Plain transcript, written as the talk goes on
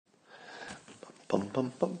Bum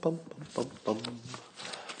bum bum bum bum bum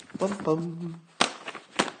bum bum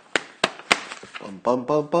bum bum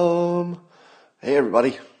bum bum. Hey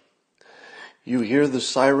everybody, you hear the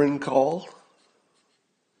siren call?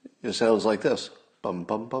 It sounds like this. Bum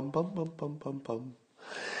bum bum bum bum bum bum bum.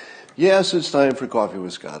 Yes, it's time for Coffee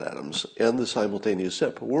with Scott Adams and the Simultaneous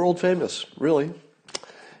Sip. World famous, really.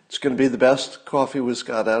 It's going to be the best Coffee with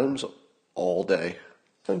Scott Adams all day,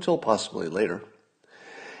 until possibly later.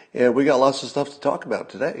 And we got lots of stuff to talk about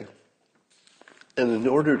today. And in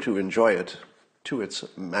order to enjoy it to its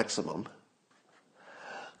maximum,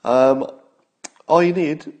 all you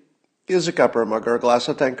need is a cup or a mug or a glass,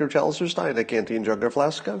 a tankard, chalice or stein, a canteen, jug or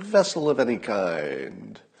flask, a vessel of any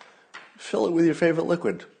kind. Fill it with your favorite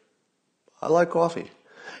liquid. I like coffee.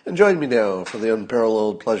 And join me now for the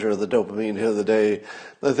unparalleled pleasure of the dopamine hit of the day,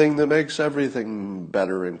 the thing that makes everything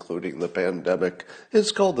better, including the pandemic.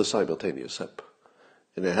 It's called the Simultaneous Sip.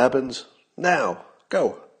 And it happens now.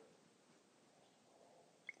 Go.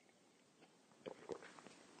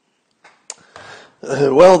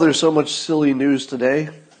 Well, there's so much silly news today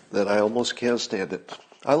that I almost can't stand it.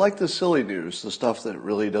 I like the silly news, the stuff that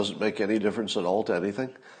really doesn't make any difference at all to anything.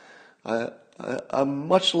 I'm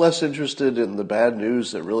much less interested in the bad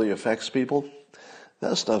news that really affects people.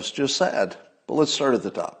 That stuff's just sad. But let's start at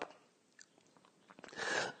the top.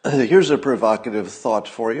 Here's a provocative thought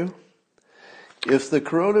for you. If the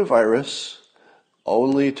coronavirus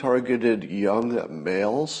only targeted young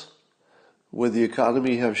males, would the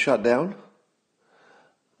economy have shut down?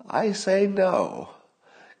 I say no.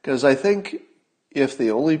 Because I think if the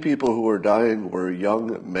only people who were dying were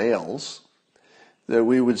young males, that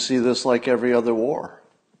we would see this like every other war.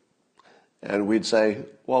 And we'd say,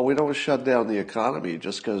 well, we don't shut down the economy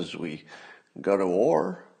just because we go to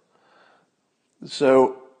war.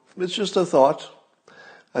 So it's just a thought.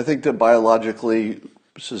 I think that biologically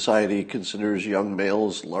society considers young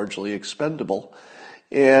males largely expendable.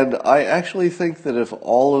 And I actually think that if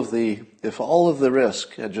all of the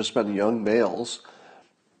risk had just been young males,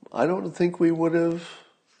 I don't think we would have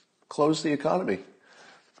closed the economy.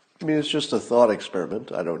 I mean, it's just a thought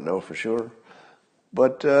experiment. I don't know for sure.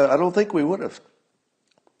 But I don't think we would have.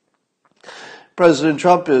 President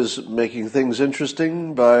Trump is making things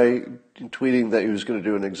interesting by tweeting that he was going to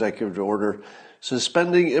do an executive order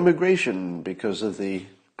suspending immigration because of the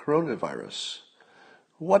coronavirus.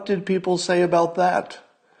 What did people say about that?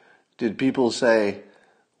 Did people say,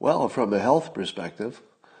 well, from a health perspective,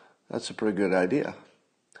 that's a pretty good idea?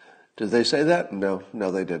 Did they say that? No,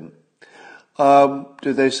 they didn't.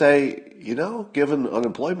 Did they say, given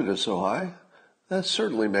unemployment is so high, that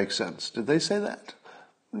certainly makes sense? Did they say that?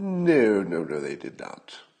 No, they did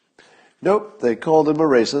not. Nope, they called him a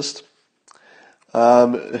racist.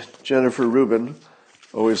 Jennifer Rubin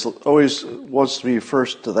always wants to be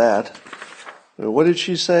first to that. What did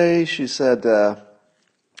she say? She said, so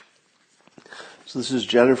this is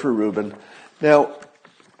Jennifer Rubin. Now,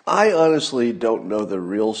 I honestly don't know the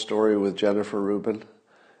real story with Jennifer Rubin.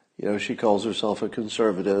 She calls herself a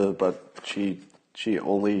conservative, but she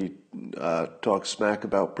only talks smack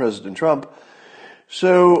about President Trump.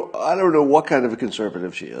 So I don't know what kind of a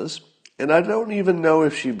conservative she is. And I don't even know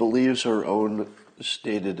if she believes her own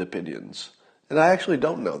stated opinions. And I actually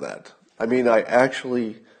don't know that. I mean, I'm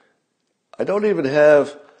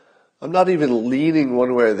not even leaning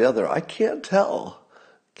one way or the other. I can't tell.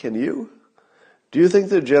 Can you? Do you think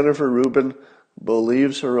that Jennifer Rubin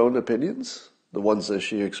believes her own opinions? The ones that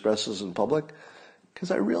she expresses in public?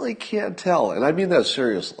 Because I really can't tell. And I mean that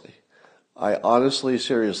seriously. I honestly,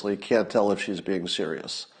 seriously can't tell if she's being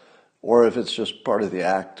serious. Or if it's just part of the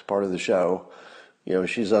act, part of the show.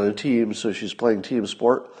 She's on a team, so she's playing team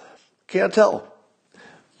sport. Can't tell.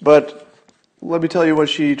 But let me tell you what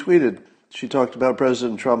she tweeted. She talked about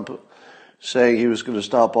President Trump saying he was going to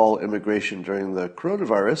stop all immigration during the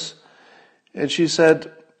coronavirus. And she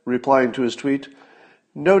said, replying to his tweet,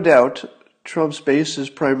 no doubt Trump's base is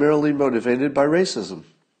primarily motivated by racism.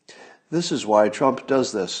 This is why Trump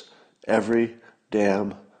does this every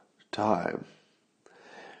damn time.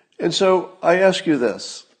 And so I ask you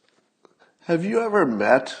this. Have you ever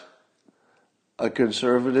met a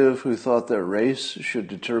conservative who thought that race should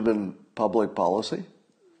determine public policy?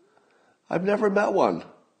 I've never met one.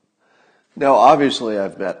 Now, obviously,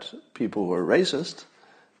 I've met people who are racist,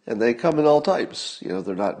 and they come in all types.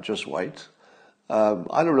 They're not just white.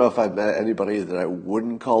 I don't know if I've met anybody that I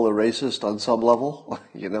wouldn't call a racist on some level,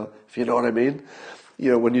 if you know what I mean.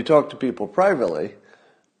 When you talk to people privately,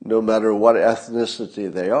 no matter what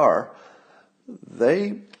ethnicity they are,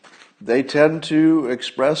 they tend to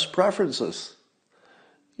express preferences.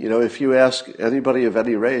 If you ask anybody of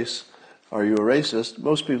any race, are you a racist?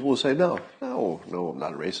 Most people will say, no, no, I'm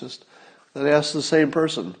not a racist. Then ask the same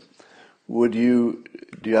person, do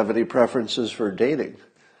you have any preferences for dating?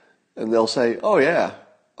 And they'll say, oh yeah.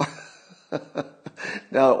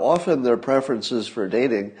 Now, often their preferences for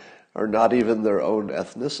dating are not even their own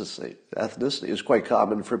ethnicity. Ethnicity is quite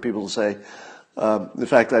common for people to say. In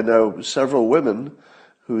fact, I know several women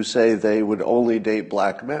who say they would only date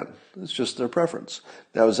black men. It's just their preference.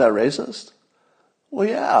 Now, is that racist? Well,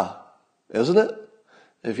 yeah, isn't it?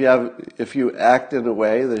 If you act in a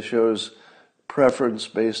way that shows preference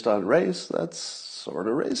based on race, that's sort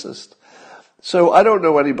of racist. So I don't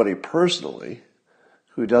know anybody personally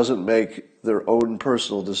who doesn't make their own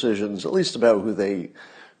personal decisions, at least about who they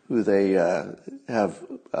have,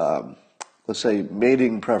 let's say,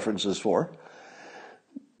 mating preferences for.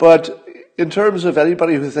 But in terms of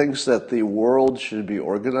anybody who thinks that the world should be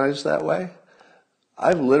organized that way,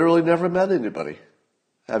 I've literally never met anybody.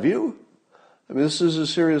 Have you? I mean, this is a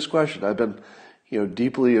serious question. I've been,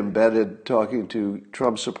 deeply embedded talking to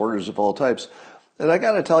Trump supporters of all types. And I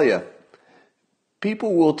got to tell you,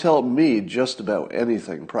 people will tell me just about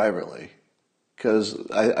anything privately, because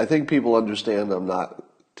I think people understand I'm not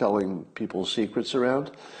telling people secrets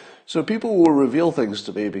around. So people will reveal things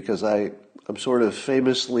to me because I'm sort of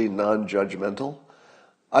famously non-judgmental.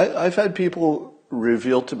 I've had people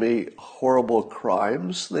reveal to me horrible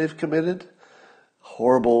crimes they've committed,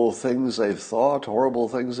 horrible things they've thought, horrible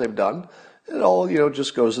things they've done. It all,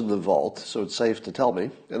 just goes in the vault, so it's safe to tell me.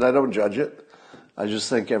 And I don't judge it. I just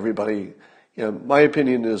think everybody, my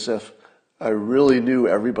opinion is if I really knew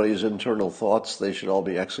everybody's internal thoughts, they should all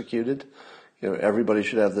be executed. Everybody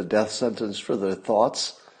should have the death sentence for their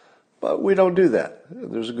thoughts. But we don't do that.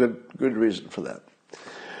 There's a good reason for that.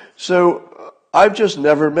 So I've just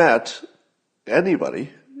never met anybody,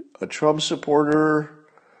 a Trump supporter,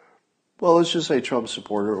 well, let's just say Trump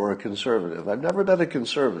supporter or a conservative. I've never met a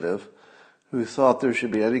conservative who thought there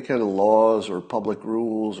should be any kind of laws or public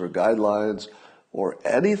rules or guidelines or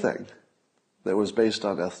anything that was based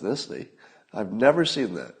on ethnicity. I've never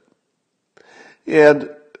seen that.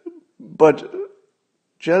 But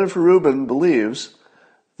Jennifer Rubin believes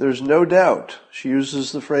there's no doubt, she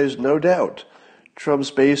uses the phrase no doubt,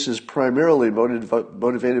 Trump's base is primarily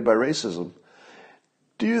motivated by racism.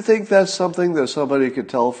 Do you think that's something that somebody could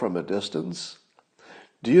tell from a distance?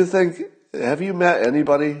 Have you met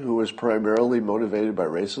anybody who is primarily motivated by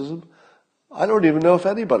racism? I don't even know if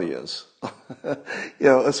anybody is.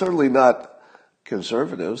 It's certainly not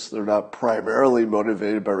conservatives. They're not primarily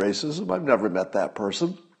motivated by racism. I've never met that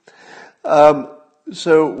person.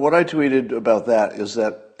 So what I tweeted about that is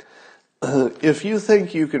that if you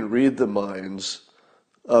think you can read the minds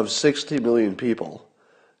of 60 million people,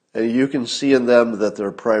 and you can see in them that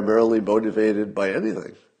they're primarily motivated by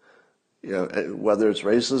anything, whether it's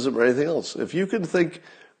racism or anything else, if you can think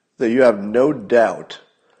that you have no doubt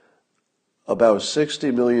about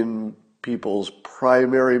 60 million people's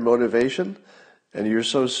primary motivation, and you're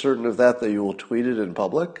so certain of that you will tweet it in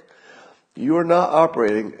public, you are not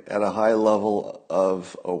operating at a high level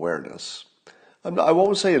of awareness. I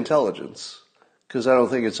won't say intelligence, because I don't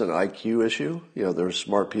think it's an IQ issue. There's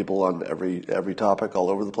smart people on every topic all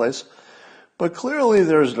over the place. But clearly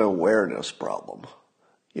there's an awareness problem.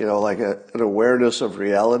 Like an awareness of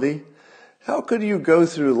reality. How could you go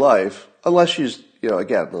through life, unless she's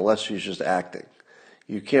just acting?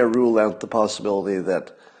 You can't rule out the possibility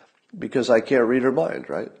that, because I can't read her mind,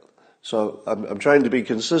 right? So I'm trying to be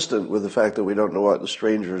consistent with the fact that we don't know what the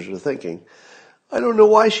strangers are thinking. I don't know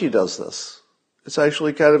why she does this. It's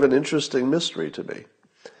actually kind of an interesting mystery to me.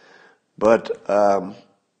 But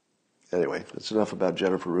anyway, that's enough about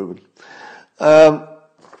Jennifer Rubin.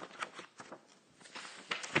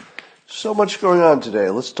 So much going on today.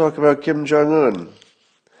 Let's talk about Kim Jong-un.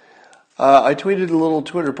 I tweeted a little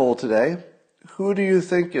Twitter poll today. Who do you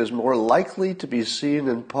think is more likely to be seen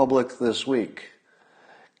in public this week?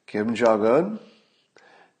 Kim Jong-un,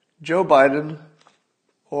 Joe Biden,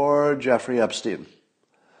 or Jeffrey Epstein?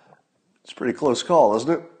 It's a pretty close call,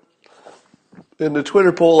 isn't it? In the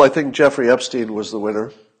Twitter poll, I think Jeffrey Epstein was the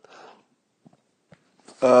winner.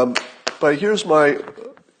 But here's my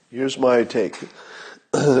take.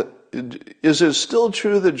 Is it still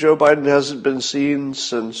true that Joe Biden hasn't been seen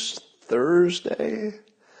since Thursday?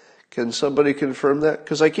 Can somebody confirm that?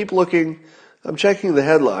 Because I keep looking, I'm checking the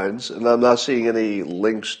headlines, and I'm not seeing any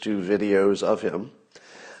links to videos of him.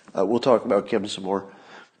 We'll talk about Kim some more.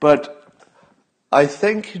 But I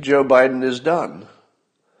think Joe Biden is done.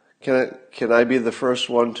 Can I be the first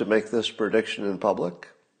one to make this prediction in public?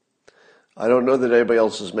 I don't know that anybody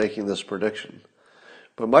else is making this prediction.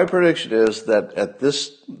 But my prediction is that at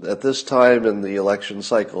this time in the election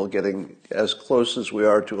cycle, getting as close as we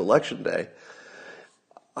are to Election Day,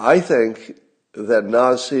 I think that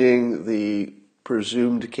not seeing the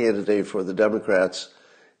presumed candidate for the Democrats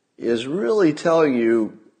is really telling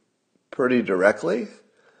you pretty directly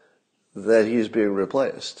that he's being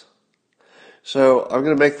replaced. So I'm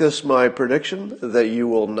going to make this my prediction that you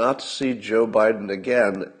will not see Joe Biden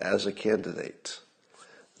again as a candidate.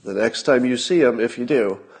 The next time you see him, if you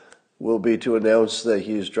do, will be to announce that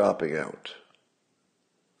he's dropping out.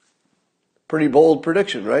 Pretty bold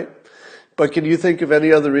prediction, right? But can you think of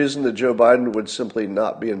any other reason that Joe Biden would simply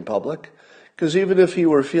not be in public? Because even if he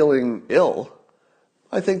were feeling ill,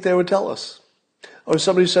 I think they would tell us. Oh,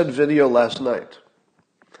 somebody said video last night.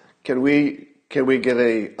 Can we get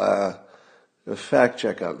a fact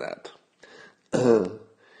check on that?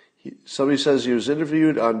 Somebody says he was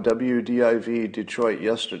interviewed on WDIV Detroit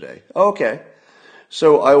yesterday. Okay,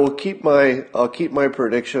 so I'll keep my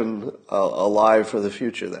prediction alive for the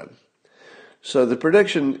future then. So the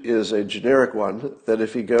prediction is a generic one that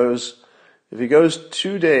if he goes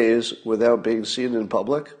 2 days without being seen in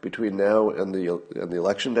public between now and the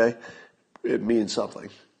election day, it means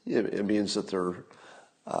something. It means that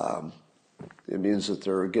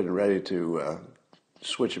they're getting ready to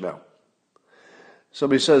switch him out.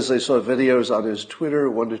 Somebody says they saw videos on his Twitter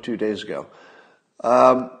 1 to 2 days ago.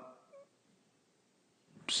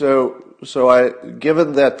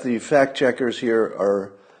 Given that the fact checkers here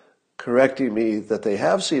are correcting me that they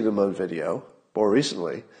have seen him on video more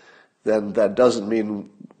recently, then that doesn't mean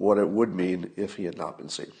what it would mean if he had not been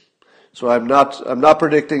seen. So I'm not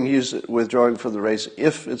predicting he's withdrawing from the race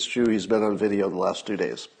if it's true he's been on video in the last 2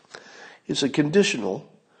 days. It's a conditional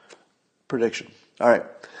prediction. All right.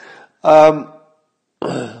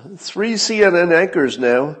 3 CNN anchors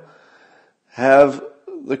now have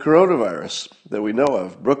the coronavirus that we know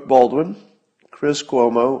of. Brooke Baldwin, Chris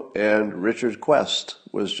Cuomo, and Richard Quest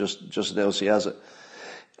was just announced he has it.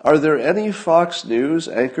 Are there any Fox News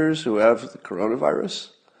anchors who have the coronavirus?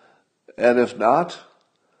 And if not,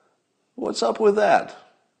 what's up with that?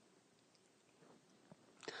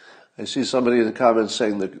 I see somebody in the comments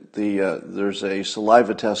saying that there's a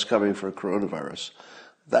saliva test coming for coronavirus.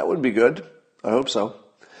 That would be good. I hope so.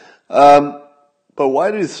 But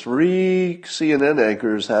why do 3 CNN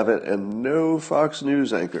anchors have it and no Fox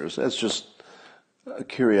News anchors? That's just a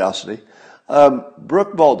curiosity.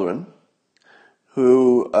 Brooke Baldwin,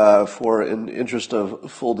 who, for an interest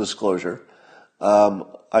of full disclosure,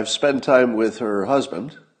 I've spent time with her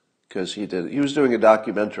husband because he was doing a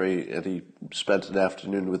documentary and he spent an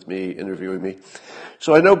afternoon with me interviewing me.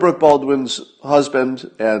 So I know Brooke Baldwin's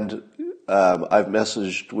husband, and I've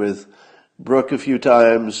messaged with Brooke a few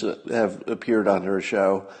times, have appeared on her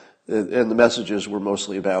show, and the messages were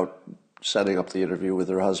mostly about setting up the interview with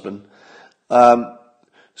her husband.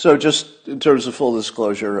 So just in terms of full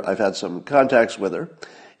disclosure, I've had some contacts with her,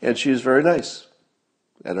 and she's very nice,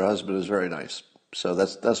 and her husband is very nice. So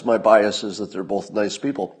that's my bias, is that they're both nice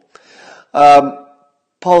people.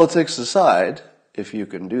 Politics aside, if you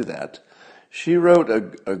can do that, she wrote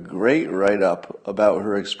a great write-up about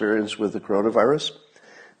her experience with the coronavirus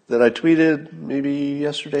that I tweeted maybe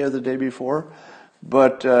yesterday or the day before,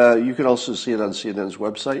 but you can also see it on CNN's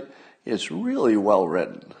website. It's really well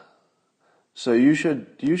written. So you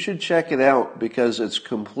should check it out because it's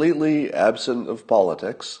completely absent of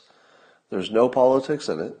politics. There's no politics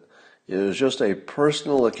in it. It is just a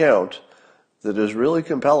personal account that is really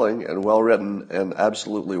compelling and well written and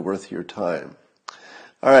absolutely worth your time.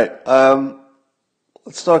 All right,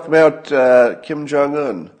 let's talk about Kim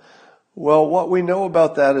Jong-un. Well, what we know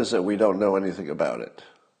about that is that we don't know anything about it.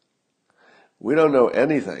 We don't know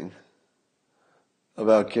anything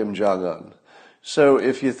about Kim Jong-un. So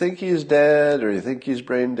if you think he's dead, or you think he's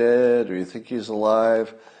brain dead, or you think he's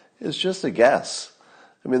alive, it's just a guess.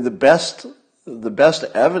 I mean, the best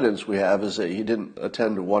evidence we have is that he didn't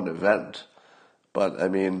attend one event. But, I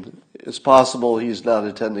mean, it's possible he's not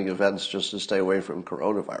attending events just to stay away from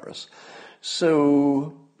coronavirus.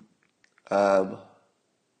 So,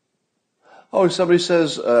 somebody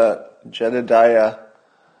says Jedediah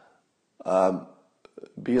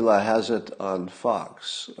Bila has it on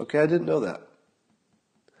Fox. Okay, I didn't know that.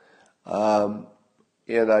 And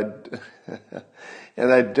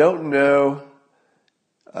I don't know,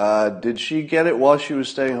 did she get it while she was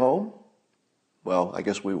staying home? Well, I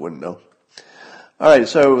guess we wouldn't know. All right,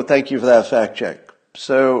 so thank you for that fact check.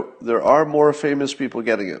 So there are more famous people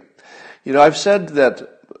getting it. You know, I've said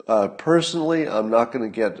that personally I'm not going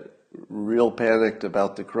to get real panicked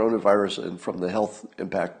about the coronavirus and from the health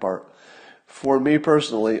impact part. For me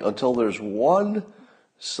personally, until there's one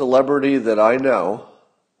celebrity that I know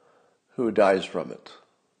who dies from it.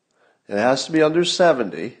 It has to be under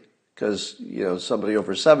 70, because, somebody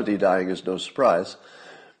over 70 dying is no surprise.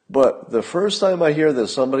 But the first time I hear that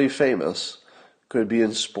somebody famous, could be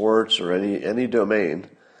in sports or any domain,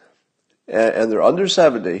 and they're under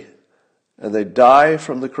 70, and they die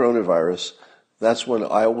from the coronavirus, that's when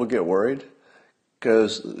I will get worried,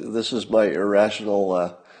 because this is my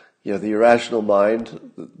irrational, the irrational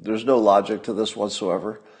mind. There's no logic to this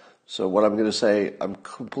whatsoever. So what I'm going to say, I'm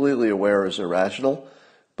completely aware is irrational,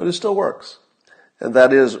 but it still works. And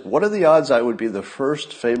that is, what are the odds I would be the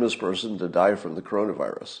first famous person to die from the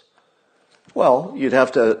coronavirus? Well,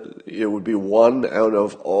 it would be one out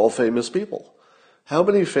of all famous people. How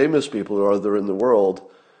many famous people are there in the world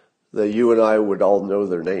that you and I would all know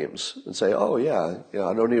their names and say, oh yeah,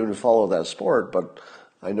 I don't even follow that sport, but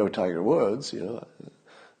I know Tiger Woods, I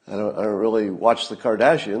don't really watch the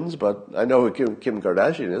Kardashians, but I know who Kim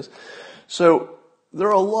Kardashian is. So there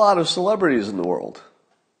are a lot of celebrities in the world,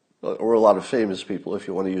 or a lot of famous people, if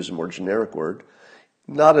you want to use a more generic word.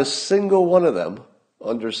 Not a single one of them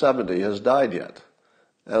under 70 has died yet.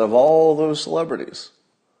 And of all those celebrities,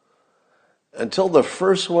 until the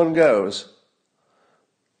first one goes,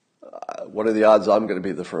 what are the odds I'm going to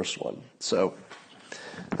be the first one? So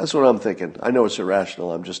that's what I'm thinking. I know it's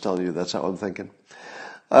irrational. I'm just telling you that's how I'm thinking.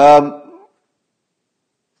 So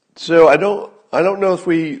I don't know if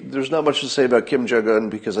there's not much to say about Kim Jong-un,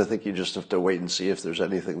 because I think you just have to wait and see if there's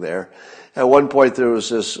anything there. At one point there was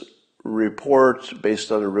this report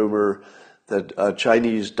based on a rumor that a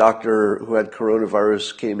Chinese doctor who had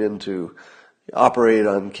coronavirus came in to operate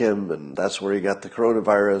on Kim, and that's where he got the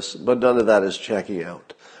coronavirus, but none of that is checking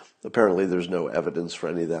out. Apparently there's no evidence for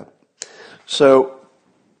any of that. So,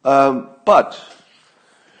 but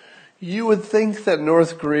you would think that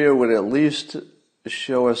North Korea would at least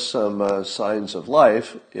show us some signs of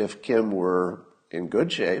life if Kim were in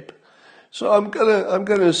good shape. So I'm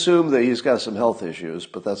gonna assume that he's got some health issues,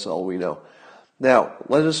 but that's all we know. Now,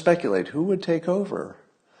 let us speculate. Who would take over?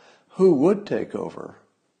 Who would take over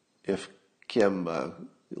if Kim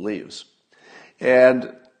leaves?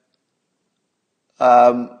 And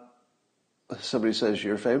somebody says,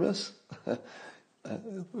 you're famous?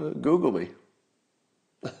 Google me.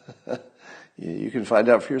 You can find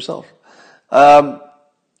out for yourself. And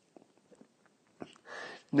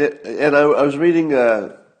I was reading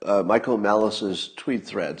Michael Malice's tweet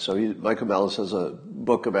thread. So Michael Malice has a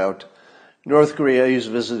book about North Korea. He's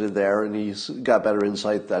visited there, and he's got better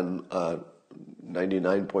insight than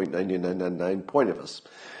 99.9999% of us.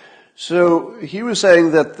 So he was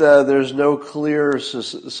saying that there's no clear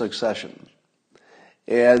succession,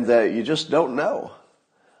 and that you just don't know.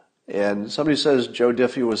 And somebody says Joe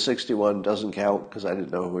Diffie was 61, doesn't count because I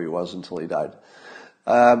didn't know who he was until he died.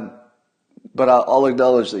 But I'll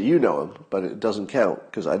acknowledge that you know him, but it doesn't count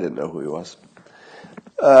because I didn't know who he was.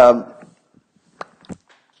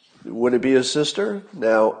 Would it be his sister?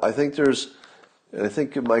 Now, I think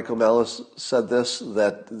Michael Malice said this,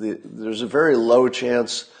 that there's a very low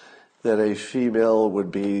chance that a female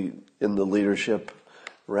would be in the leadership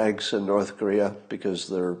ranks in North Korea because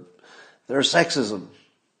there's sexism.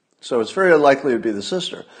 So it's very unlikely it would be the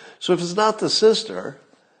sister. So if it's not the sister,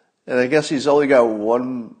 and I guess he's only got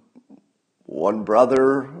one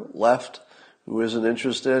brother left who isn't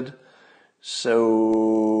interested,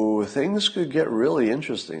 so things could get really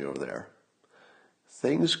interesting over there.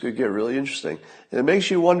 Things could get really interesting. And it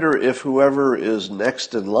makes you wonder if whoever is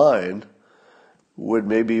next in line would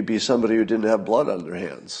maybe be somebody who didn't have blood on their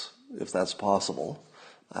hands, if that's possible.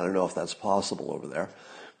 I don't know if that's possible over there.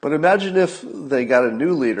 But imagine if they got a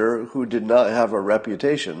new leader who did not have a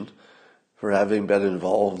reputation for having been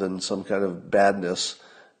involved in some kind of badness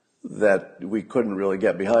that we couldn't really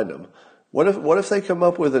get behind him. What if they come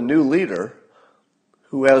up with a new leader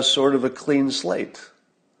who has sort of a clean slate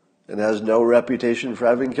and has no reputation for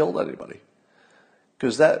having killed anybody?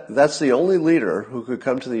 Because that's the only leader who could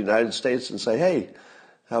come to the United States and say, hey,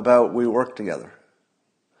 how about we work together?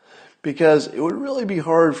 Because it would really be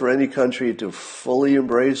hard for any country to fully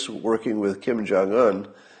embrace working with Kim Jong-un,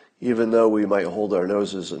 even though we might hold our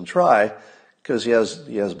noses and try, because he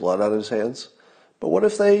has blood on his hands. But what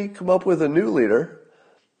if they come up with a new leader,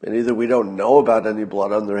 and either we don't know about any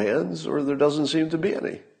blood on their hands, or there doesn't seem to be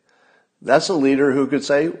any? That's a leader who could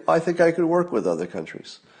say, I think I could work with other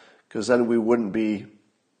countries. Because then we wouldn't be,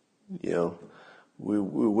 we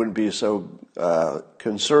wouldn't be so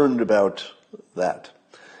concerned about that.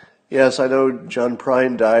 Yes, I know John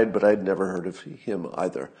Prine died, but I'd never heard of him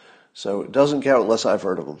either. So it doesn't count unless I've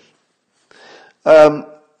heard of him.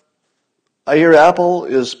 I hear Apple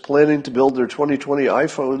is planning to build their 2020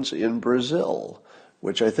 iPhones in Brazil,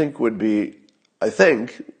 which I think would be I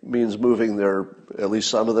think, means moving at least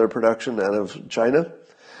some of their production out of China.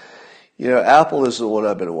 Apple is the one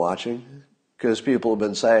I've been watching because people have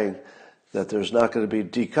been saying that there's not going to be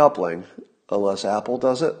decoupling unless Apple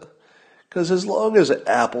does it. Because as long as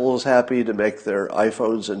Apple is happy to make their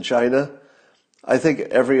iPhones in China, I think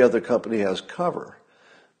every other company has cover.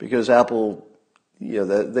 Because Apple,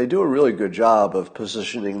 they do a really good job of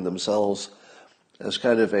positioning themselves as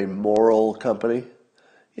kind of a moral company.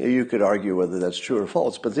 You could argue whether that's true or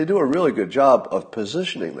false, but they do a really good job of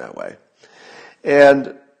positioning that way.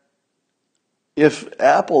 And if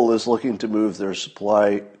Apple is looking to move their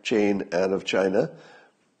supply chain out of China,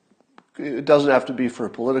 it doesn't have to be for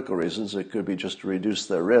political reasons. It could be just to reduce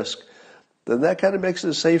their risk. Then that kind of makes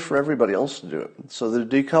it safe for everybody else to do it. So the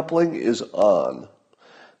decoupling is on.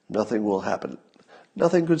 Nothing will happen.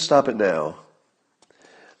 Nothing could stop it now.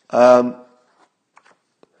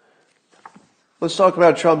 Let's talk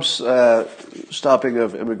about Trump's stopping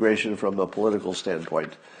of immigration from a political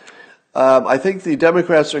standpoint. I think the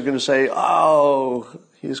Democrats are going to say,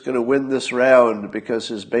 he's going to win this round because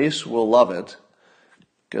his base will love it,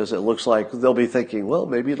 because it looks like they'll be thinking, well,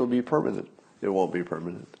 maybe it'll be permanent. It won't be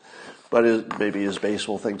permanent, but maybe his base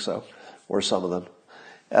will think so, or some of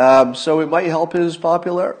them. So it might help his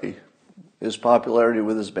popularity. His popularity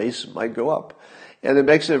with his base might go up. And it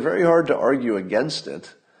makes it very hard to argue against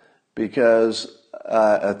it, because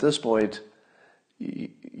at this point,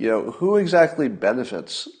 who exactly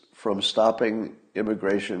benefits from stopping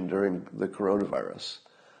immigration during the coronavirus?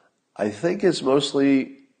 I think it's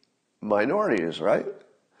mostly minorities, right?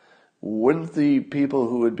 Wouldn't the people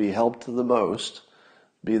who would be helped the most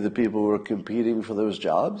be the people who are competing for those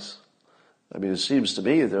jobs? I mean, it seems to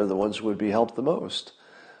me they're the ones who would be helped the most.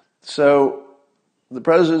 So the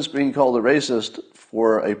president's being called a racist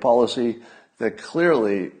for a policy that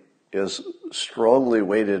clearly is strongly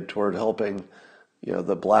weighted toward helping,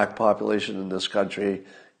 the black population in this country,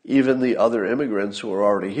 even the other immigrants who are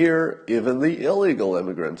already here, even the illegal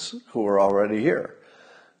immigrants who are already here.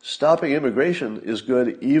 Stopping immigration is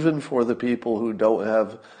good even for the people who don't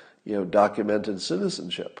have, documented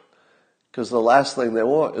citizenship. Because the last thing they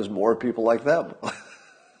want is more people like them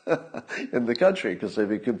in the country, because they'd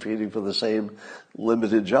be competing for the same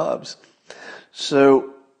limited jobs.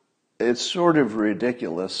 So it's sort of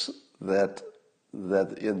ridiculous that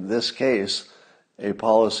in this case, a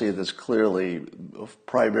policy that's clearly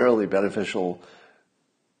primarily beneficial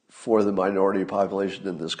for the minority population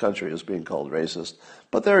in this country is being called racist.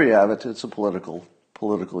 But there you have it. It's a political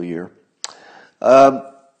year.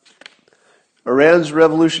 Iran's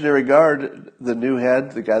Revolutionary Guard, the new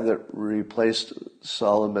head, the guy that replaced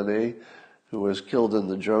Soleimani, who was killed in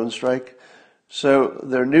the drone strike. So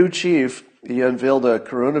their new chief, he unveiled a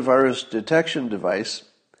coronavirus detection device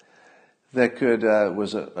that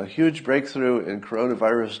was a huge breakthrough in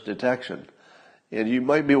coronavirus detection. And you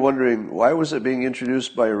might be wondering, why was it being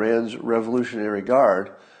introduced by Iran's Revolutionary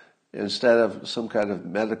Guard instead of some kind of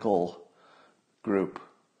medical group?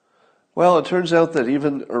 Well, it turns out that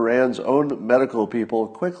even Iran's own medical people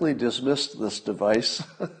quickly dismissed this device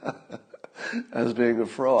as being a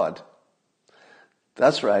fraud.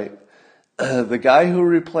 That's right. The guy who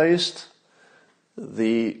replaced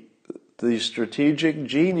the strategic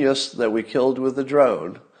genius that we killed with the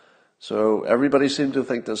drone. So everybody seemed to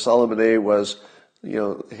think that Soleimani was,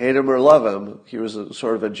 hate him or love him, he was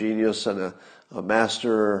sort of a genius and a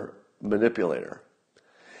master manipulator.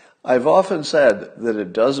 I've often said that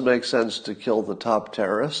it does make sense to kill the top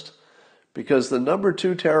terrorist, because the number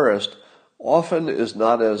 2 terrorist often is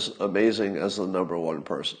not as amazing as the number 1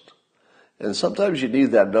 person. And sometimes you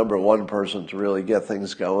need that number 1 person to really get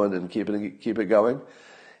things going and keep it going.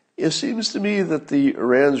 It seems to me that the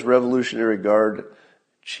Iran's Revolutionary Guard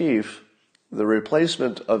chief, the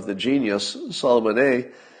replacement of the genius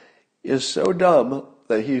Soleimani, is so dumb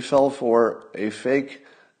that he fell for a fake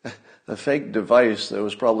device that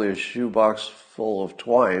was probably a shoebox full of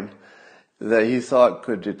twine that he thought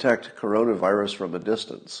could detect coronavirus from a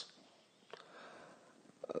distance.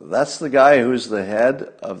 That's the guy who's the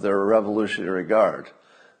head of the Revolutionary Guard,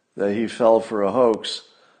 that he fell for a hoax,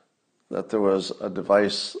 that there was a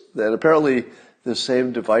device, that apparently the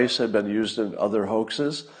same device had been used in other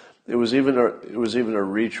hoaxes. It was even a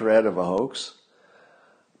retread of a hoax.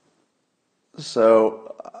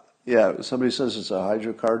 So, somebody says it's a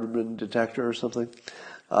hydrocarbon detector or something.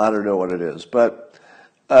 I don't know what it is, but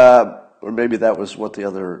or maybe that was what the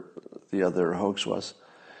other hoax was.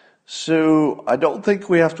 So I don't think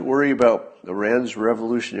we have to worry about Iran's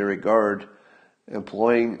Revolutionary Guard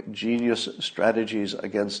employing genius strategies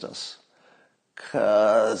against us,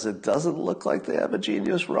 because it doesn't look like they have a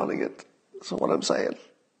genius running it. That's what I'm saying.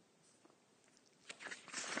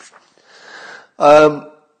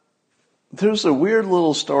 There's a weird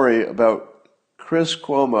little story about Chris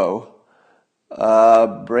Cuomo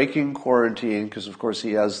breaking quarantine, because of course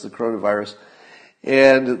he has the coronavirus.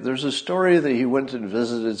 And there's a story that he went and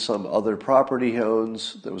visited some other property he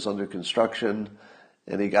owns that was under construction,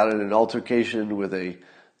 and he got in an altercation with a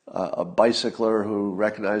bicycler who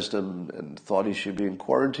recognized him and thought he should be in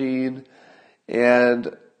quarantine.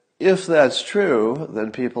 And if that's true,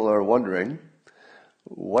 then people are wondering,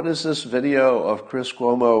 what is this video of Chris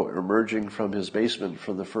Cuomo emerging from his basement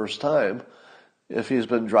for the first time if he's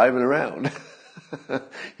been driving around?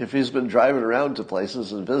 If he's been driving around to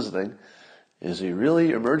places and visiting, is he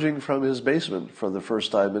really emerging from his basement for the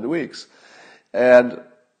first time in weeks? And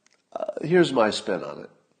here's my spin on it.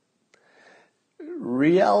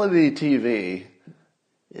 Reality TV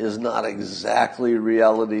is not exactly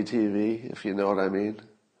reality TV, if you know what I mean.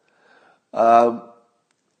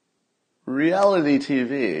 Reality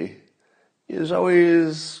TV is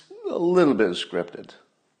always a little bit scripted,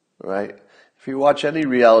 right? If you watch any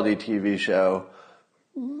reality TV show,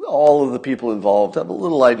 all of the people involved have a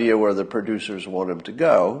little idea where the producers want them to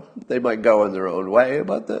go. They might go in their own way,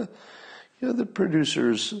 but the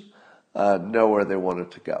producers know where they want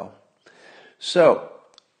it to go. So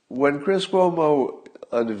when Chris Cuomo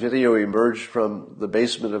on the video emerged from the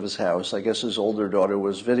basement of his house, I guess his older daughter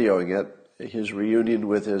was videoing it, his reunion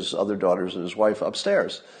with his other daughters and his wife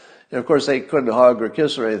upstairs. And of course they couldn't hug or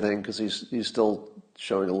kiss or anything because he's still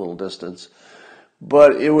showing a little distance.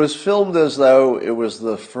 But it was filmed as though it was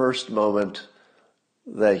the first moment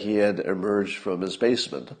that he had emerged from his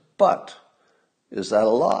basement. But is that a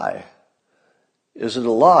lie? Is it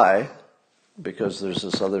a lie because there's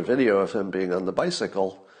this other video of him being on the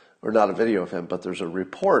bicycle, or not a video of him, but there's a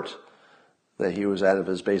report that he was out of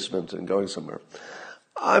his basement and going somewhere?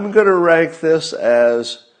 I'm going to rank this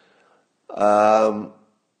as gray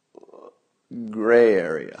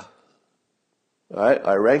area. All right,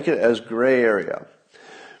 I rank it as gray area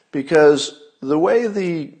because the way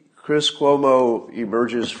the Chris Cuomo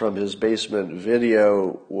emerges from his basement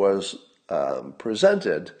video was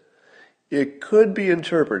presented, it could be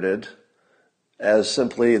interpreted as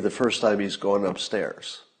simply the first time he's gone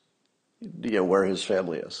upstairs, where his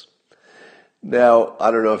family is. Now,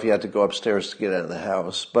 I don't know if he had to go upstairs to get out of the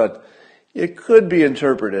house, but it could be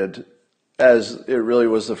interpreted as it really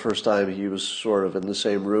was the first time he was sort of in the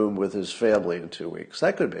same room with his family in 2 weeks.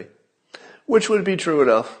 That could be. Which would be true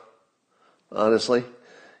enough, honestly.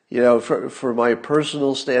 For my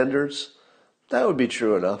personal standards, that would be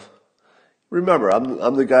true enough. Remember,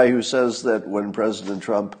 I'm the guy who says that when President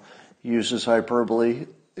Trump uses hyperbole,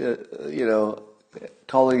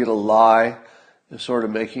 calling it a lie, is sort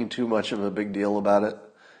of making too much of a big deal about it,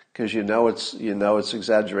 because it's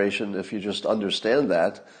exaggeration. If you just understand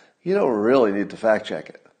that, you don't really need to fact check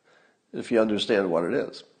it if you understand what it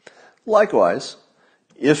is. Likewise,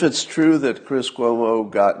 if it's true that Chris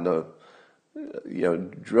Cuomo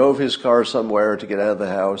drove his car somewhere to get out of the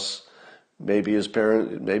house, maybe his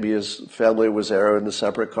family was there in a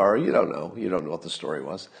separate car, you don't know what the story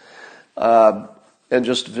was, and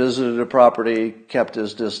just visited a property, kept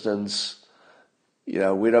his distance.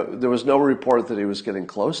 There was no report that he was getting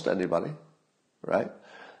close to anybody, right?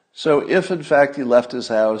 So if in fact he left his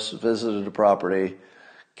house, visited a property,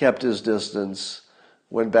 kept his distance,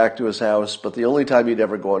 went back to his house, but the only time he'd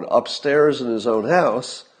ever gone upstairs in his own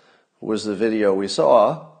house was the video we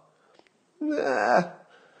saw,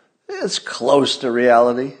 it's close to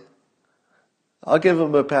reality. I'll give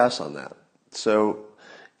him a pass on that. So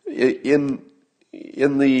in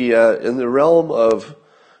the realm of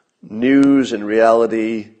news and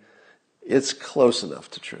reality, it's close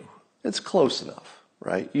enough to true. It's close enough.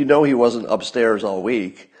 Right? He wasn't upstairs all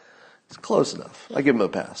week. It's close enough. I give him a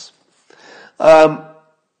pass. I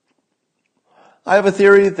have a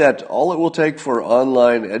theory that all it will take for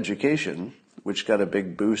online education, which got a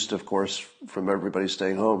big boost, of course, from everybody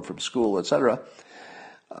staying home from school, etc.,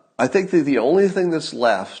 I think that the only thing that's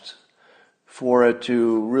left for it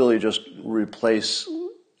to really just replace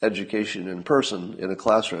education in person in a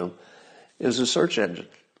classroom is a search engine.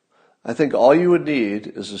 I think all you would need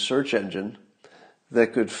is a search engine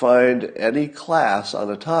that could find any class on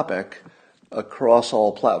a topic across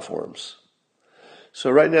all platforms. So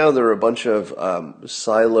right now there are a bunch of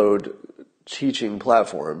siloed teaching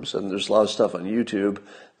platforms, and there's a lot of stuff on YouTube.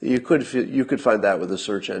 You could find that with a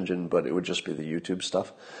search engine, but it would just be the YouTube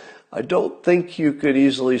stuff. I don't think you could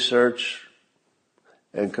easily search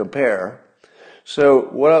and compare. So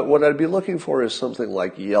what I'd be looking for is something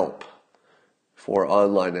like Yelp for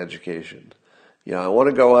online education. I want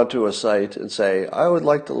to go onto a site and say, I would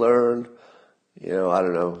like to learn,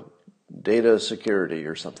 data security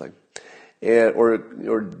or something.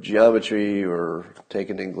 or geometry, or take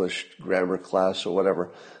an English grammar class or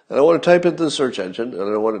whatever. And I want to type into the search engine,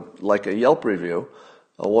 and I want to, like a Yelp review,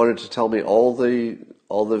 I want it to tell me all the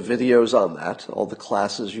videos on that, all the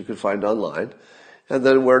classes you could find online, and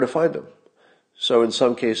then where to find them. So in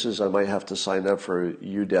some cases, I might have to sign up for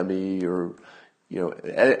Udemy or,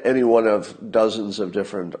 any one of dozens of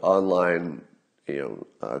different online,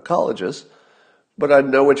 colleges, but I'd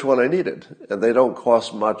know which one I needed, and they don't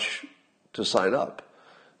cost much to sign up.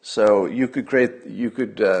 So you could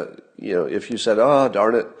if you said, oh,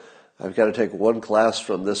 darn it, I've got to take one class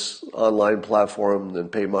from this online platform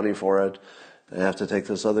and pay money for it, and I have to take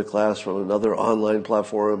this other class from another online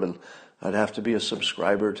platform, and I'd have to be a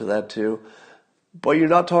subscriber to that too. But you're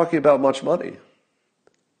not talking about much money.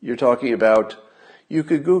 You're talking about, you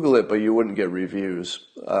could Google it, but you wouldn't get reviews.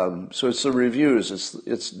 So it's the reviews.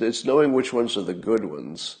 It's knowing which ones are the good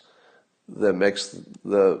ones that makes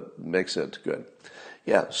it good.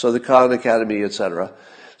 Yeah. So the Khan Academy, etc.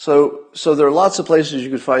 So there are lots of places you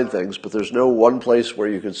could find things, but there's no one place where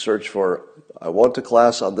you can search for, I want a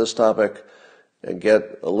class on this topic, and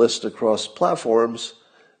get a list across platforms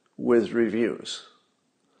with reviews.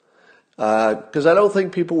 Because I don't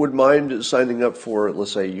think people would mind signing up for,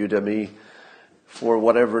 let's say, Udemy for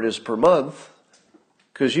whatever it is per month,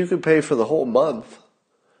 because you could pay for the whole month,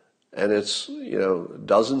 and it's,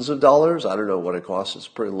 dozens of dollars. I don't know what it costs. It's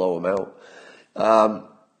a pretty low amount.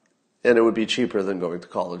 And it would be cheaper than going to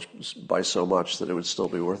college by so much that it would still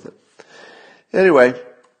be worth it. Anyway,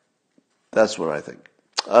 that's what I think.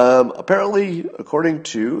 Apparently, according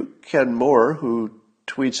to Ken Moore, who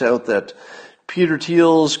tweets out that Peter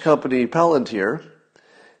Thiel's company Palantir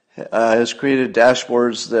has created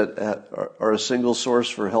dashboards that are a single source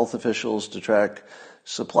for health officials to track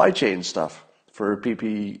supply chain stuff for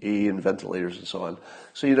PPE and ventilators and so on.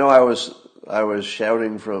 So I was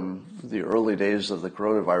shouting from the early days of the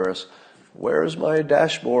coronavirus, where's my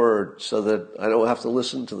dashboard, so that I don't have to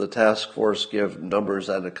listen to the task force give numbers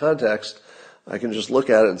out of context. I can just look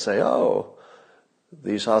at it and say, oh,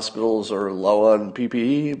 these hospitals are low on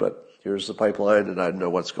PPE, but here's the pipeline, and I know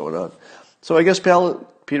what's going on. So I guess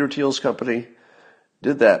Peter Thiel's company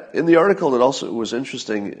did that. In the article, it also was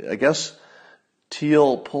interesting. I guess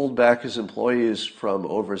Thiel pulled back his employees from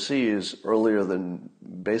overseas earlier than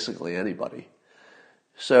basically anybody.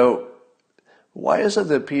 So why is it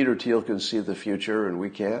that Peter Thiel can see the future and we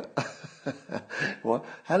can't? Well,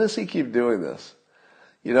 how does he keep doing this?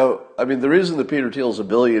 The reason that Peter Thiel's a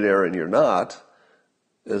billionaire and you're not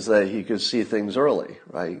is that he could see things early,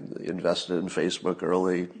 right? He invested in Facebook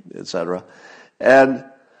early, etc. And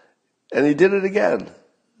he did it again.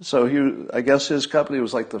 So I guess his company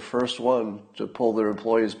was like the first one to pull their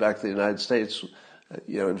employees back to the United States,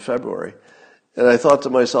 in February. And I thought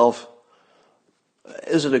to myself,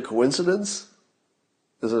 is it a coincidence?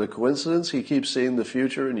 Is it a coincidence he keeps seeing the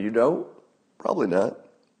future and you don't? Probably not.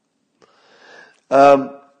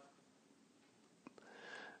 All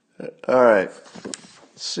right.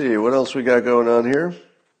 Let's see, what else we got going on here?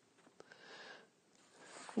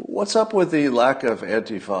 What's up with the lack of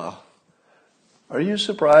Antifa? Are you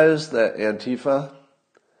surprised that Antifa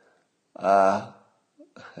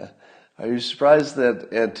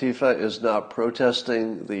is not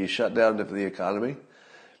protesting the shutdown of the economy?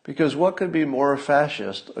 Because what could be more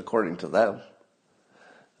fascist, according to them,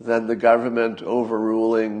 than the government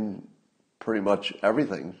overruling pretty much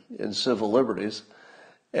everything in civil liberties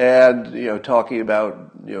and, talking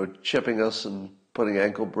about, chipping us and putting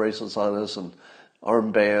ankle bracelets on us and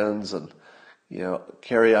armbands and,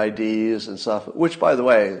 carry IDs and stuff, which, by the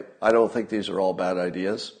way, I don't think these are all bad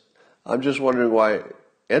ideas. I'm just wondering why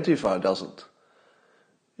Antifa doesn't.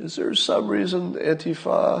 Is there some reason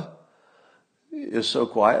Antifa is so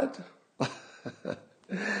quiet?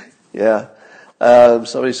 Yeah.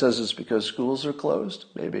 Somebody says it's because schools are closed.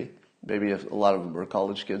 Maybe if a lot of them are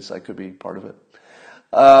college kids, that could be part of it.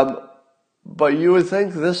 But you would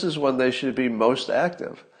think this is when they should be most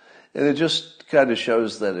active. And it just kind of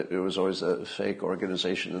shows that it was always a fake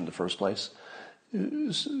organization in the first place. It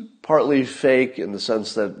was partly fake in the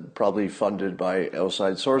sense that probably funded by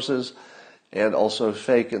outside sources, and also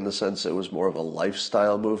fake in the sense it was more of a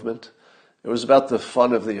lifestyle movement. It was about the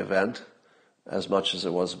fun of the event as much as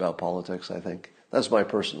it was about politics, I think. That's my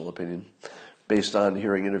personal opinion, based on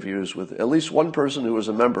hearing interviews with at least one person who was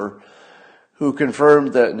a member who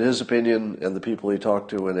confirmed that, in his opinion, and the people he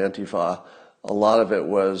talked to in Antifa, a lot of it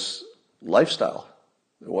was lifestyle.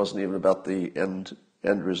 It wasn't even about the end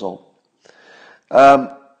result.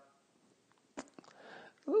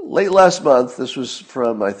 Late last month, this was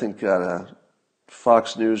from, I think, a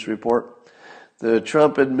Fox News report, The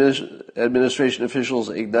Trump administration officials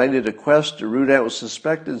ignited a quest to root out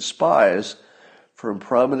suspected spies from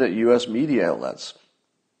prominent U.S. media outlets.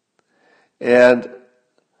 And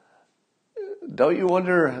don't you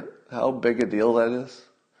wonder how big a deal that is?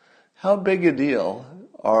 How big a deal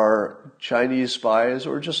are Chinese spies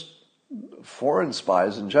or just foreign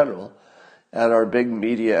spies in general at our big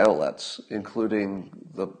media outlets, including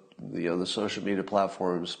the social media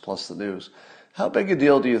platforms plus the news? How big a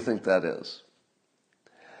deal do you think that is?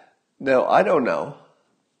 Now, I don't know.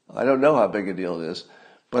 I don't know how big a deal it is.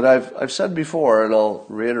 But I've said before, and I'll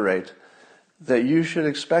reiterate, that you should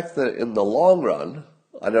expect that in the long run,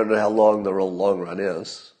 I don't know how long the real long run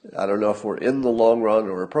is. I don't know if we're in the long run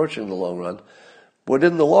or approaching the long run. But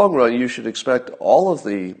in the long run, you should expect all of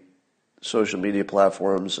the social media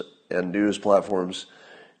platforms and news platforms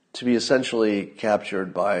to be essentially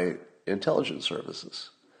captured by intelligence services,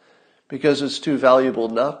 because it's too valuable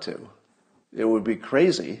not to. It would be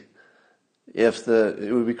crazy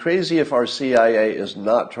if our CIA is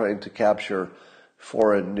not trying to capture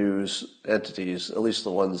foreign news entities, at least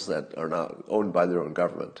the ones that are not owned by their own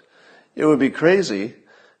government. It would be crazy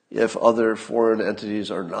if other foreign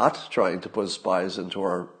entities are not trying to put spies into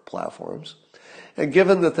our platforms. And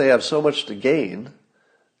given that they have so much to gain,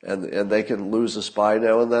 and they can lose a spy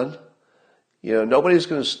now and then, nobody's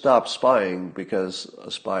going to stop spying because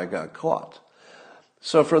a spy got caught.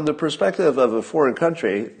 So from the perspective of a foreign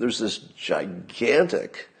country, there's this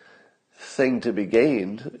gigantic thing to be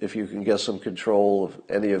gained if you can get some control of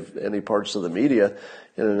any parts of the media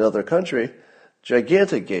in another country.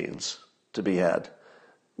 Gigantic gains to be had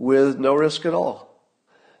with no risk at all,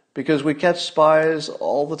 because we catch spies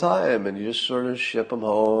all the time, and you just sort of ship them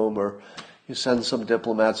home, or you send some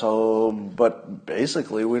diplomats home, but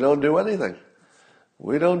basically we don't do anything.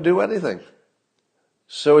 We don't do anything.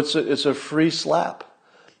 So it's a free slap.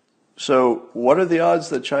 So what are the odds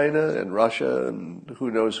that China and Russia and who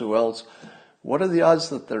knows who else, what are the odds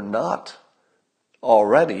that they're not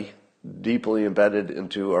already deeply embedded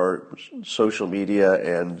into our social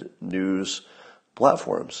media and news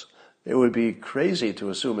platforms? It would be crazy to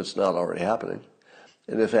assume it's not already happening.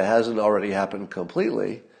 And if it hasn't already happened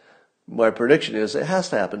completely, my prediction is it has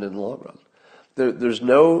to happen in the long run. There's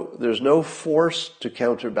no force to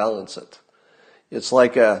counterbalance it. It's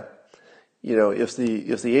like if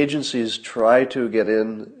the agencies try to get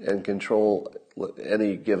in and control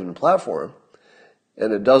any given platform,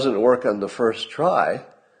 and it doesn't work on the first try,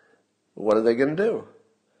 what are they going to do?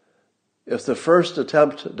 If the first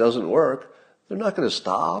attempt doesn't work, they're not going to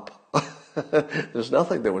stop. There's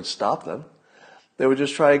nothing that would stop them. They would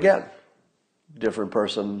just try again. Different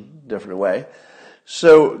person, different way.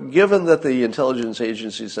 So given that the intelligence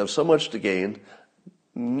agencies have so much to gain,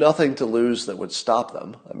 nothing to lose that would stop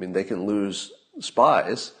them. I mean, they can lose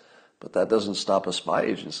spies, but that doesn't stop a spy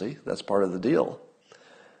agency. That's part of the deal.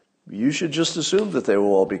 You should just assume that they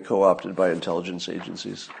will all be co-opted by intelligence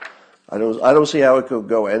agencies. I don't see how it could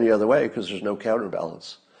go any other way, because there's no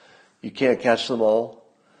counterbalance. You can't catch them all,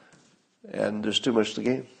 and there's too much to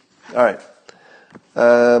gain. All right.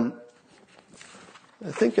 I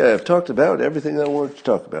think I've talked about everything I wanted to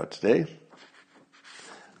talk about today.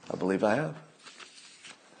 I believe I have.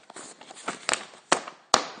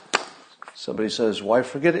 Somebody says, why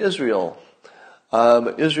forget Israel?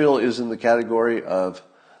 Israel is in the category of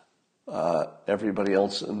everybody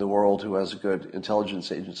else in the world who has a good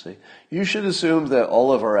intelligence agency. You should assume that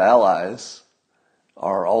all of our allies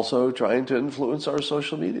are also trying to influence our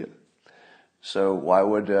social media. So why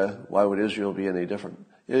would Israel be any different?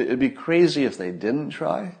 It'd be crazy if they didn't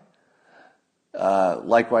try.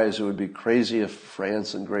 Likewise, it would be crazy if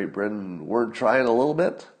France and Great Britain weren't trying a little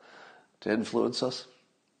bit to influence us.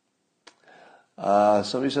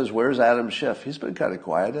 Somebody says, where's Adam Schiff? He's been kind of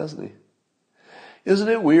quiet, hasn't he? Isn't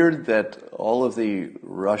it weird that all of the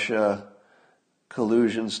Russia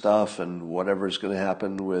collusion stuff and whatever's going to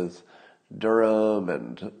happen with Durham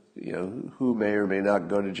and who may or may not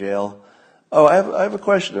go to jail? Oh, I have a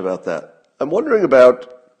question about that. I'm wondering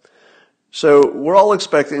about. So we're all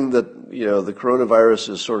expecting that the coronavirus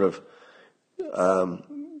is sort of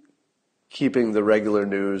keeping the regular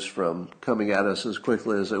news from coming at us as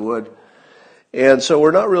quickly as it would. And so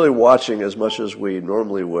we're not really watching as much as we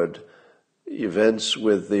normally would events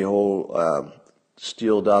with the whole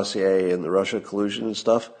Steele dossier and the Russia collusion and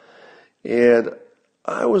stuff. And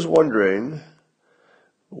I was wondering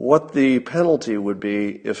what the penalty would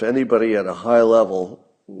be if anybody at a high level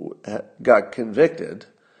got convicted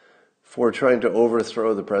for trying to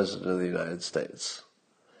overthrow the President of the United States.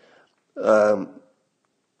 Is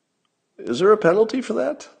there a penalty for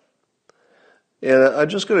that? And I'm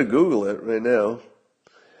just going to Google it right now.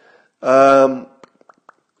 Um,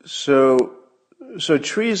 so, so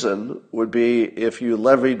treason would be if you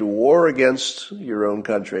levied war against your own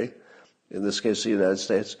country, in this case the United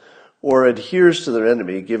States, or adheres to their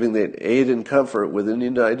enemy, giving them aid and comfort within the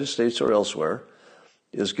United States or elsewhere,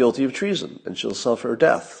 is guilty of treason and shall suffer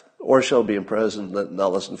death, or shall be imprisoned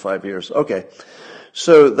not less than 5 years. Okay,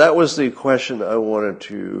 so that was the question I wanted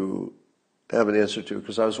to have an answer to,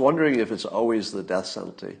 because I was wondering if it's always the death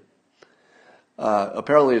penalty.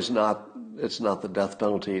 Apparently it's not the death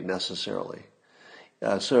penalty necessarily.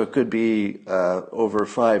 So it could be over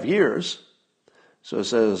 5 years, so it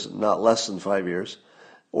says not less than 5 years,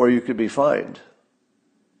 or you could be fined.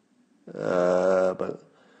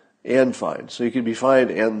 And fined. So you could be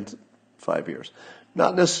fined and 5 years.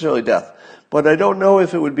 Not necessarily death. But I don't know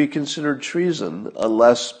if it would be considered treason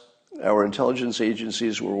unless our intelligence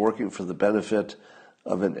agencies were working for the benefit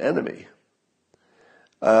of an enemy.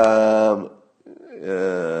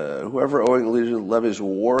 Whoever owing allegiance levies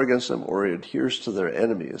war against them or adheres to their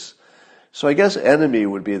enemies. So I guess enemy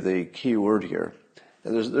would be the key word here.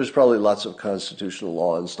 And there's probably lots of constitutional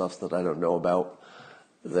law and stuff that I don't know about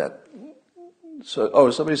that. So,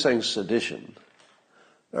 somebody's saying sedition.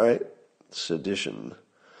 All right, sedition.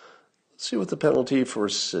 Let's see what the penalty for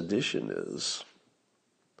sedition is,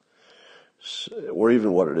 or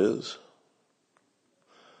even what it is.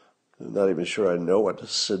 I'm not even sure I know what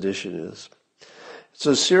sedition is. It's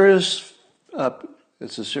a serious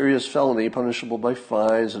felony punishable by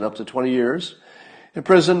fines and up to 20 years in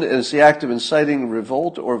prison, and it's the act of inciting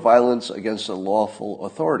revolt or violence against a lawful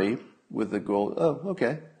authority with the goal. Oh,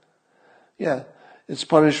 okay. Yeah, it's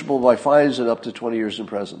punishable by fines and up to 20 years in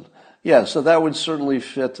prison. Yeah, so that would certainly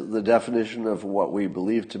fit the definition of what we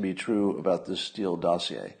believe to be true about this Steele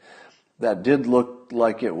dossier. That did look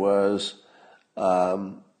like it was,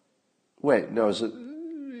 it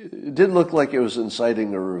did look like it was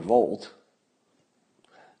inciting a revolt.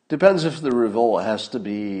 Depends if the revolt has to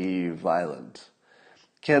be violent.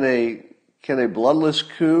 Can a bloodless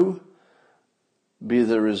coup be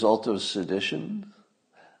the result of sedition?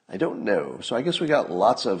 I don't know. So I guess we got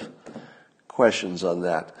lots of questions on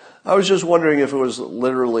that. I was just wondering if it was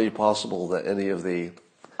literally possible that any of the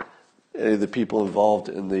people involved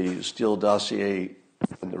in the Steele dossier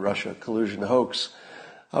and the Russia collusion hoax,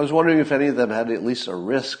 I was wondering if any of them had at least a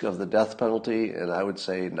risk of the death penalty, and I would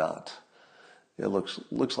say not. It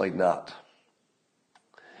looks like not.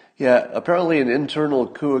 Yeah, apparently an internal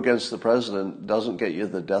coup against the president doesn't get you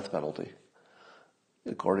the death penalty,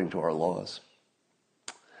 according to our laws.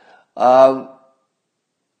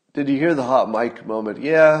 Did you hear the hot mic moment?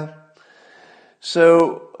 Yeah.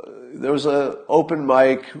 So there was an open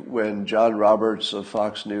mic when John Roberts of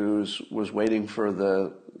Fox News was waiting for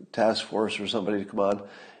the task force or somebody to come on.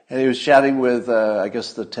 And he was chatting with, I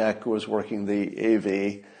guess the tech was working the AV.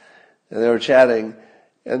 And they were chatting.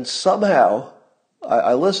 And somehow,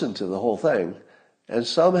 I listened to the whole thing. And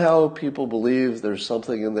somehow people believe there's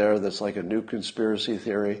something in there that's like a new conspiracy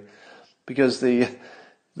theory. Because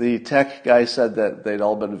the tech guy said that they'd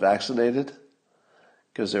all been vaccinated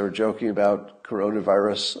because they were joking about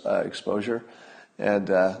coronavirus exposure. And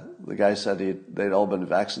the guy said they'd all been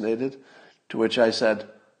vaccinated, to which I said,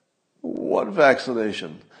 what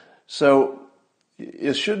vaccination? So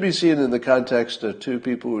it should be seen in the context of two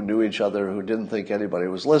people who knew each other who didn't think anybody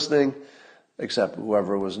was listening, except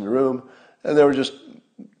whoever was in the room, and they were just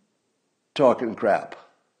talking crap,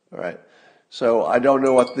 all right? So I don't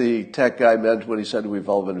know what the tech guy meant when he said we've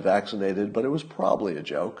all been vaccinated, but it was probably a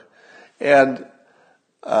joke. And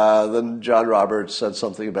then John Roberts said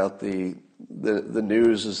something about the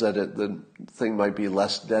news is that the thing might be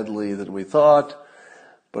less deadly than we thought.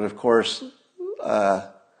 But of course,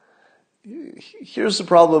 here's the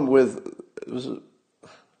problem with,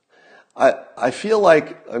 I feel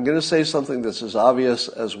like I'm going to say something that's as obvious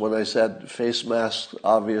as when I said face masks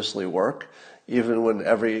obviously work, even when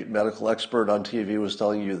every medical expert on TV was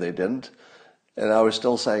telling you they didn't. And I was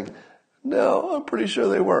still saying, no, I'm pretty sure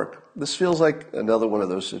they work. This feels like another one of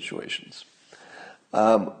those situations.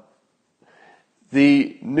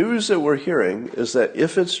 The news that we're hearing is that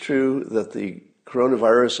if it's true that the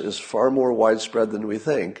coronavirus is far more widespread than we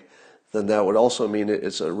think, then that would also mean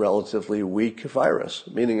it's a relatively weak virus,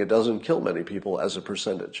 meaning it doesn't kill many people as a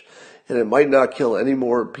percentage. And it might not kill any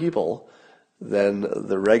more people than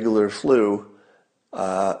the regular flu,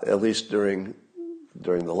 at least during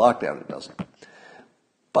the lockdown it doesn't.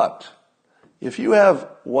 But if you have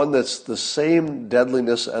one that's the same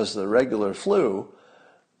deadliness as the regular flu,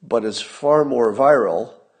 but it's far more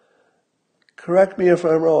viral, correct me if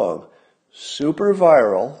I'm wrong, super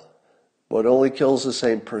viral, but only kills the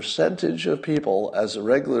same percentage of people as the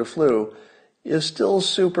regular flu, is still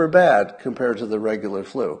super bad compared to the regular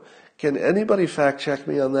flu. Can anybody fact check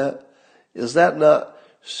me on that? Is that not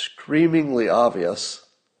screamingly obvious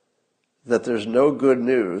that there's no good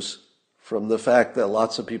news from the fact that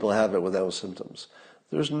lots of people have it without symptoms?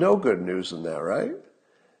 There's no good news in that, right?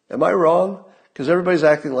 Am I wrong? Because everybody's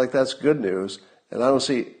acting like that's good news, and I don't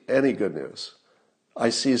see any good news. I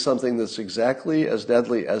see something that's exactly as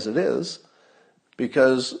deadly as it is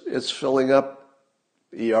because it's filling up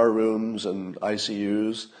ER rooms and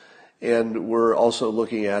ICUs, and we're also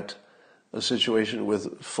looking at a situation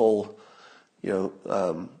with full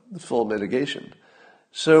mitigation.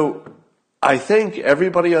 So I think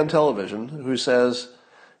everybody on television who says,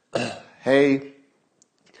 hey,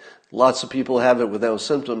 lots of people have it without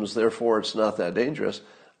symptoms, therefore it's not that dangerous,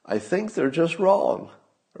 I think they're just wrong,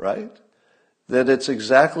 right? That it's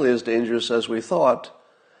exactly as dangerous as we thought.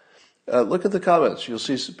 Look at the comments. You'll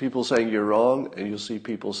see people saying you're wrong, and you'll see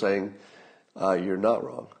people saying you're not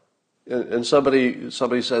wrong. And somebody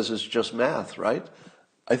says it's just math, right?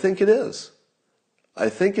 I think it is. I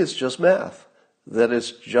think it's just math, that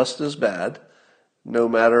it's just as bad no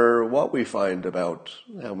matter what we find about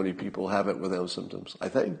how many people have it without symptoms, I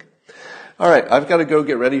think. All right, I've got to go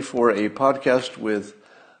get ready for a podcast with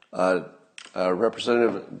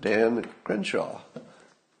Representative Dan Crenshaw.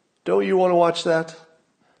 Don't you want to watch that?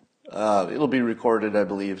 It'll be recorded, I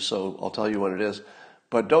believe, so I'll tell you when it is.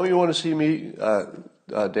 But don't you want to see me,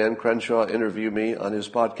 Dan Crenshaw, interview me on his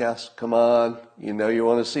podcast? Come on, you know you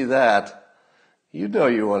want to see that. You know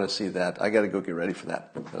you want to see that. I got to go get ready for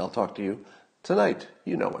that. And I'll talk to you tonight.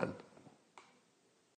 You know when.